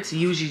favorites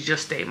usually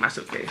just stay in my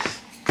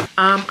suitcase.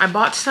 I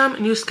bought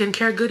some new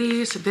skincare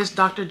goodies. This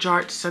Dr.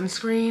 Jart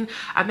sunscreen.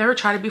 I've never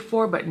tried it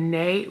before, but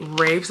Nay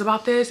raves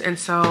about this, and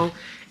so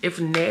if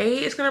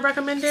Nay is gonna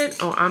recommend it,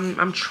 oh,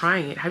 I'm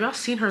trying it. Have y'all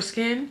seen her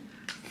skin?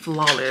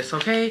 Flawless,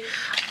 okay?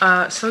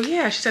 So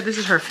yeah, she said this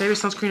is her favorite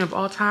sunscreen of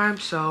all time.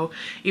 So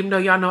even though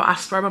y'all know I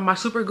swear by my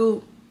super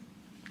goop,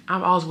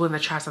 I'm always willing to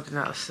try something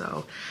else.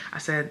 So I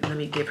said, let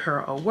me give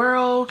her a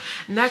whirl.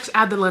 Next, I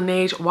have the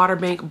Laneige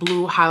Waterbank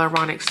Blue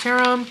Hyaluronic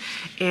Serum.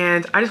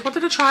 And I just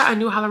wanted to try a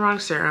new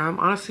hyaluronic serum.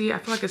 Honestly, I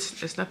feel like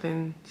it's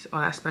nothing all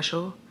that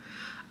special.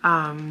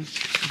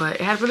 But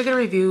it had really good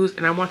reviews,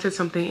 and I wanted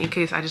something in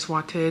case I just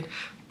wanted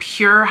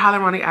pure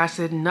hyaluronic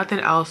acid, nothing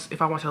else.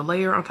 If I want to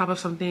layer on top of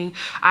something,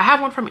 I have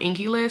one from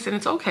Inky List, and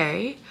it's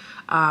okay.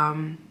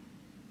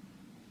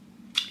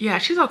 Yeah,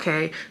 she's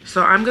okay.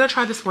 So I'm gonna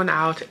try this one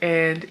out,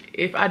 and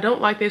if I don't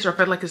like this or I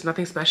feel like it's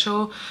nothing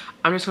special,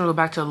 I'm just gonna go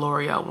back to the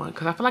L'Oreal one,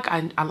 because I feel like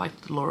I like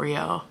the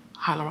L'Oreal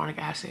hyaluronic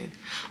acid.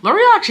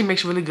 L'Oreal actually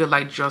makes really good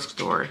like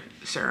drugstore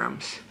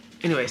serums.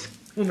 Anyways,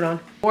 moving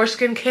on. For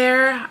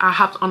skincare, I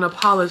hopped on the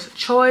Paula's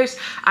Choice.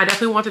 I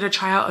definitely wanted to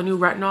try out a new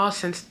retinol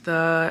since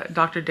the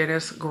Dr.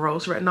 Dennis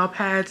Gross retinol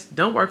pads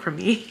don't work for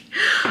me.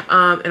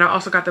 And I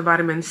also got the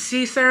vitamin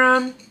C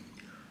serum.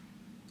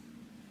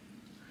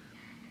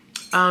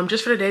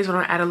 Just for the days when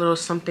I add a little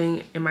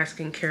something in my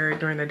skincare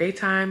during the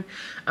daytime,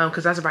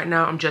 because as of right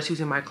now I'm just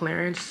using my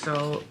clearance,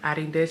 so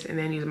adding this and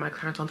then using my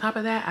clearance on top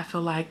of that, I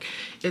feel like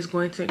it's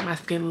going to make my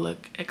skin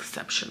look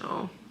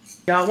exceptional.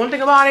 Y'all, one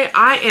thing about it,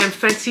 I am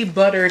Fenty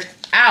buttered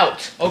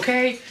out,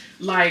 okay?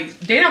 Like,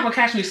 they're not gonna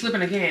catch me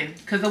slipping again,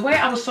 because the way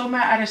I was so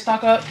mad I didn't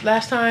stock up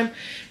last time,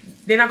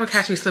 they're not gonna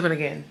catch me slipping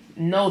again.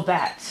 Know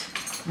that.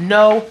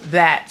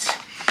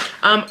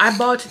 I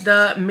bought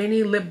the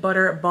mini lip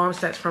butter balm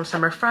sets from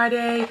Summer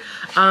Friday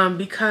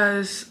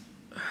because,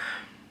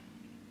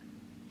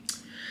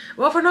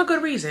 well, for no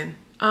good reason.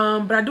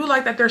 But I do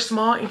like that they're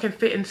small and can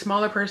fit in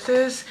smaller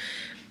purses.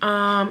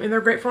 And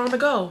they're great for on the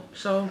go.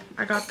 So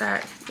I got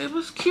that. It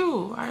was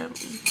cute.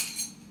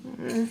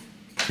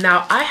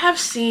 Now I have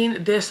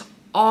seen this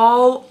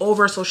all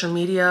over social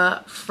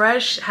media.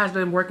 Fresh has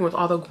been working with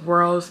all the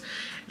girls.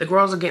 The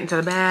girls are getting to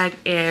the bag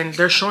and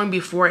they're showing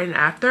before and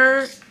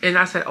after. And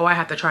I said, oh, I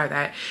have to try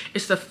that.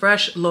 It's the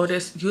Fresh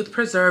Lotus Youth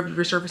Preserved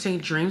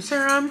Resurfacing Dream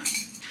Serum.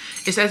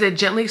 It says it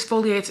gently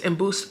exfoliates and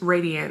boosts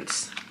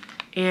radiance.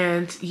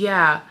 And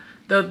yeah,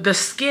 the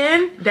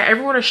skin that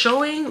everyone is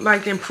showing,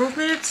 like the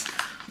improvements,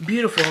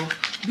 beautiful,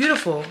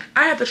 beautiful.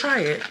 I have to try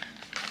it.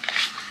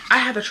 I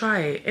have to try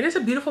it. And it's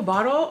a beautiful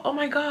bottle. Oh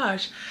my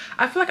gosh.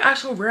 I feel like I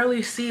so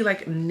rarely see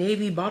like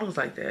navy bottles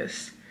like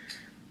this.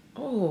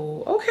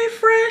 Oh, okay,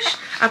 Fresh.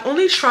 I've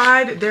only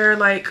tried their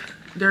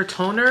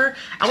toner.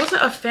 I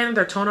wasn't a fan of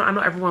their toner. I know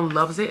everyone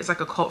loves it. It's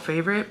like a cult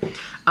favorite.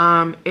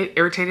 It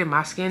irritated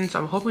my skin, so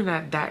I'm hoping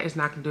that that is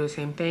not gonna do the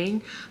same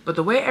thing. But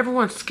the way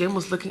everyone's skin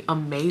was looking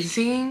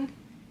amazing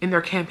in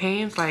their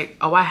campaigns, like,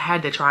 oh, I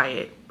had to try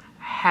it.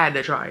 Had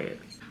to try it.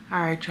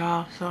 All right,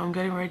 y'all. So I'm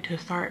getting ready to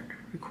start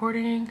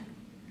recording.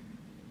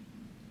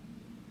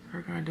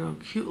 We're gonna do a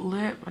cute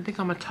lip. I think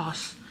I'm gonna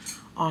toss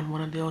on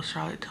one of those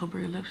Charlotte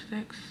Tilbury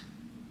lipsticks.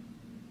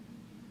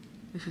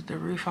 This is the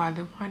Refi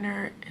Lip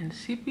Liner in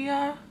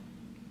Sepia,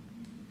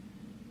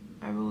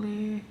 I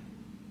believe.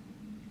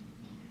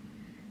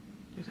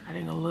 Just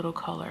adding a little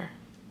color.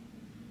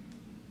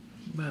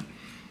 But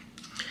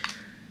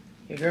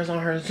your girl's on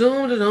her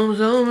zoom.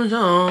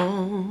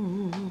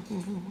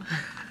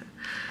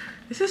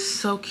 This is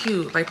so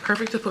cute. Like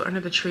perfect to put under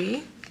the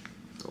tree.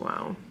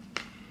 Wow.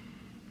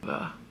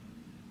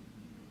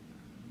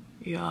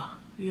 Yeah.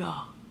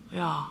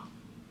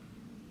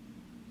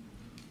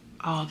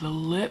 Oh, the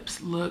lips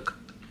look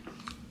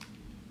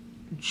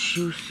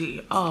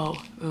juicy.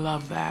 Oh,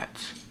 love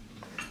that.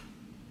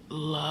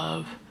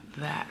 Love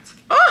that.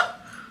 Oh,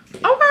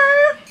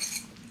 okay.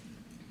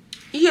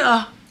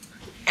 Yeah.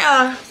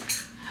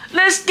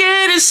 Let's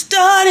get it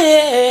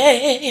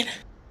started.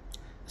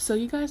 So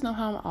you guys know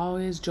how I'm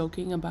always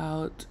joking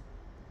about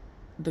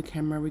the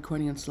camera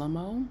recording in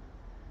slow-mo?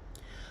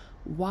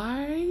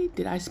 Why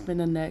did I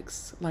spend the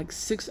next like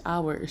 6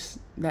 hours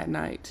that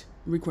night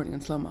recording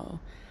in slow-mo?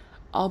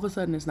 All of a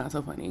sudden it's not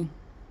so funny.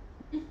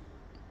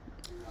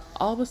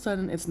 All of a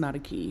sudden it's not a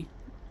key.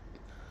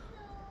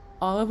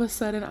 All of a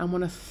sudden I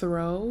want to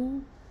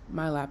throw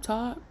my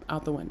laptop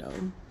out the window.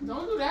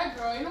 Don't do that,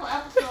 girl. Ain't no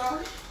Apple Store.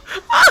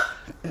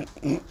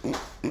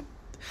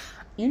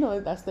 You know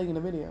that's staying in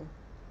the video.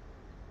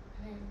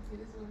 Hey, it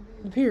is what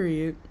it is.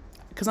 Period.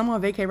 Because I'm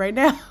on vacay right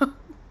now.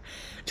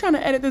 Trying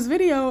to edit this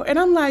video. And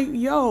I'm like,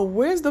 yo,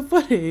 where's the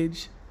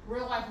footage?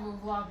 Real life of a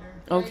vlogger.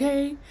 Right?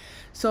 Okay.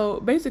 So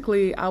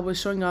basically, I was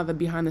showing y'all the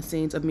behind the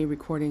scenes of me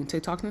recording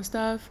TikToks and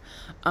stuff.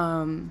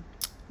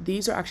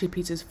 These are actually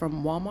pieces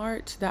from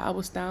Walmart that I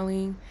was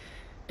styling.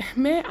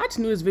 Man, I just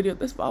knew this video,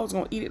 I was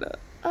gonna eat it up.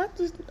 I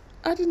just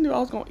knew I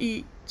was gonna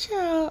eat.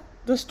 Child,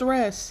 the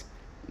stress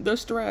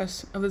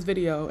of this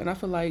video. And I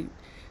feel like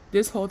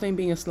this whole thing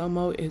being in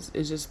slow-mo is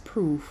just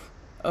proof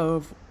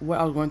of what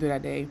I was going through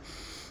that day.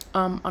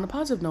 On a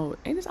positive note,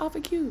 ain't this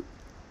outfit cute?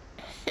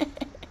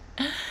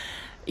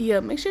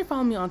 Yeah, make sure you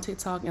follow me on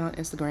TikTok and on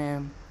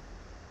Instagram.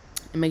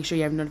 And make sure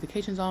you have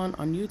notifications on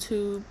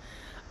YouTube.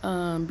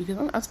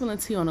 Because I'm spilling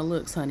tea on the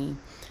looks, honey.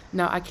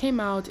 Now, I came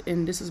out,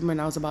 and this is when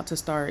I was about to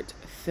start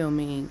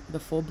filming the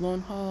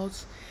full-blown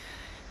hauls.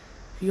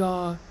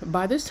 Y'all,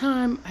 by this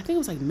time, I think it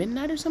was like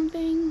midnight or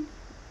something.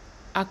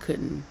 I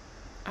couldn't.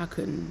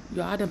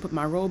 Y'all, I didn't put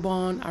my robe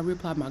on. I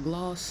reapplied my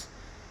gloss.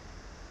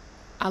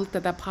 I looked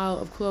at that pile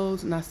of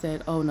clothes, and I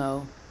said, oh,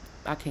 no,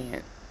 I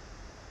can't.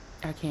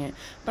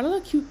 But I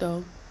look cute,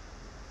 though.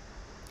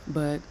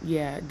 But,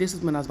 yeah, this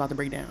is when I was about to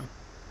break down.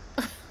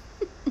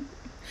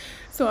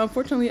 So,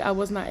 unfortunately, I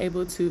was not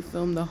able to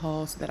film the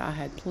hauls that I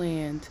had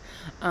planned.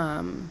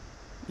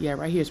 Yeah,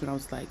 right here is when I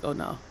was like, oh,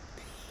 no.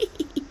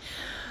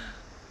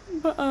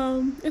 But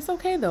it's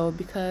okay, though,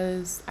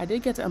 because I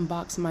did get to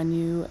unbox my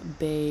new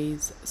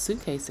Beis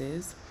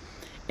suitcases.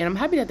 And I'm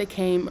happy that they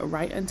came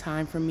right in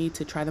time for me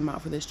to try them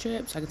out for this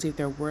trip, so I can see if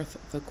they're worth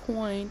the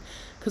coin.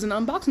 Because an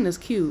unboxing is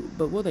cute,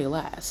 but will they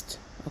last?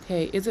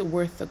 Okay, is it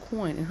worth the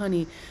coin? And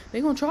honey,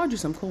 they're going to charge you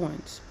some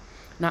coins.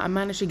 Now, I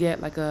managed to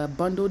get like a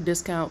bundle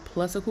discount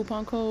plus a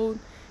coupon code,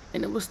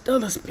 and it was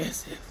still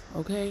expensive,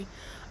 okay?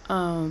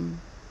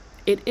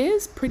 It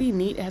is pretty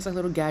neat. It has like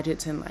little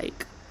gadgets and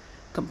like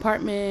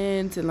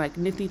compartments and like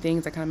nifty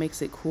things that kind of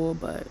makes it cool,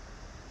 but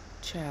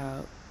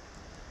child,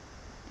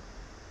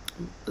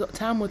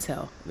 time will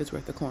tell if it's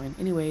worth the coin.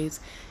 Anyways,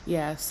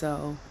 yeah,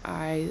 so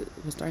I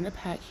was starting to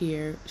pack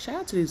here. Shout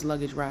out to these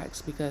luggage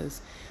racks,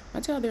 because I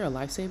tell you, they're a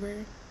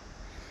lifesaver.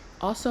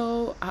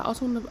 Also, I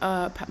also want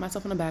to pat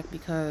myself on the back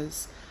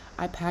because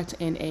I packed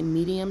in a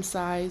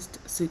medium-sized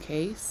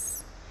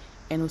suitcase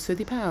and it was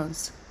 50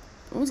 pounds.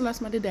 When was the last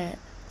time I did that?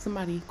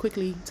 Somebody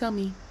quickly tell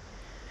me,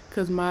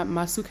 because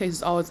my suitcase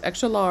is always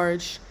extra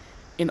large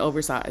and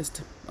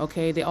oversized.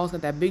 Okay, they always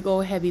got that big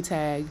old heavy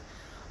tag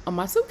on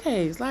my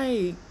suitcase.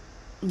 Like,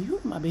 you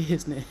my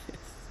business.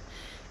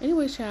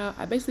 Anyway, child,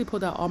 I basically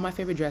pulled out all my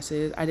favorite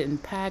dresses. I didn't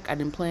pack, I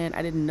didn't plan,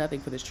 I did nothing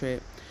for this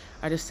trip.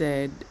 I just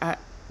said,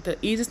 the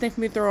easiest thing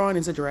for me to throw on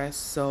is a dress.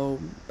 So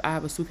I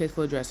have a suitcase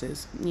full of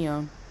dresses. You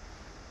know,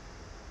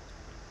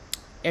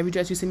 every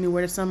dress you see me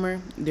wear this summer,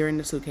 they're in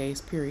the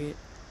suitcase, period.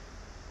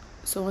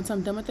 So once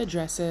I'm done with the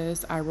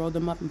dresses, I rolled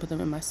them up and put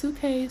them in my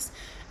suitcase.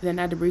 And then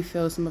I had to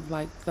refill some of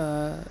like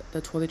the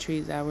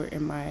toiletries that were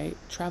in my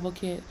travel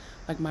kit,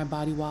 like my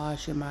body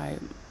wash and my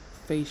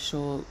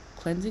facial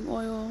cleansing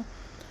oil,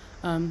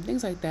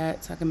 things like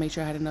that, so I can make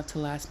sure I had enough to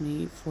last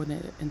me for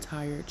the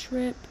entire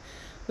trip.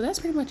 But that's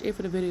pretty much it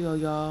for the video,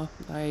 y'all.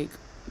 Like,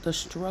 the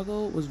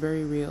struggle was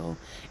very real.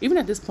 Even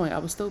at this point, I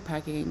was still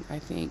packing, I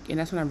think, and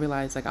that's when I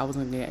realized like I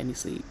wasn't gonna get any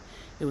sleep.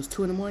 It was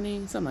 2 in the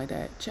morning, something like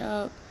that.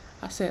 Child,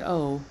 I said,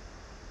 oh,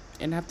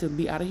 and I have to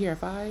be out of here at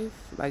 5.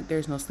 Like,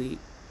 there's no sleep,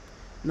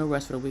 no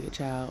rest for the wicked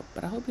child.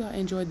 But I hope y'all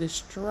enjoyed this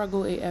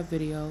struggle AF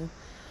video.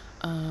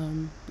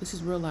 This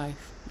is real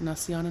life, and I'll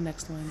see you on the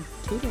next one.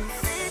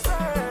 Toodles.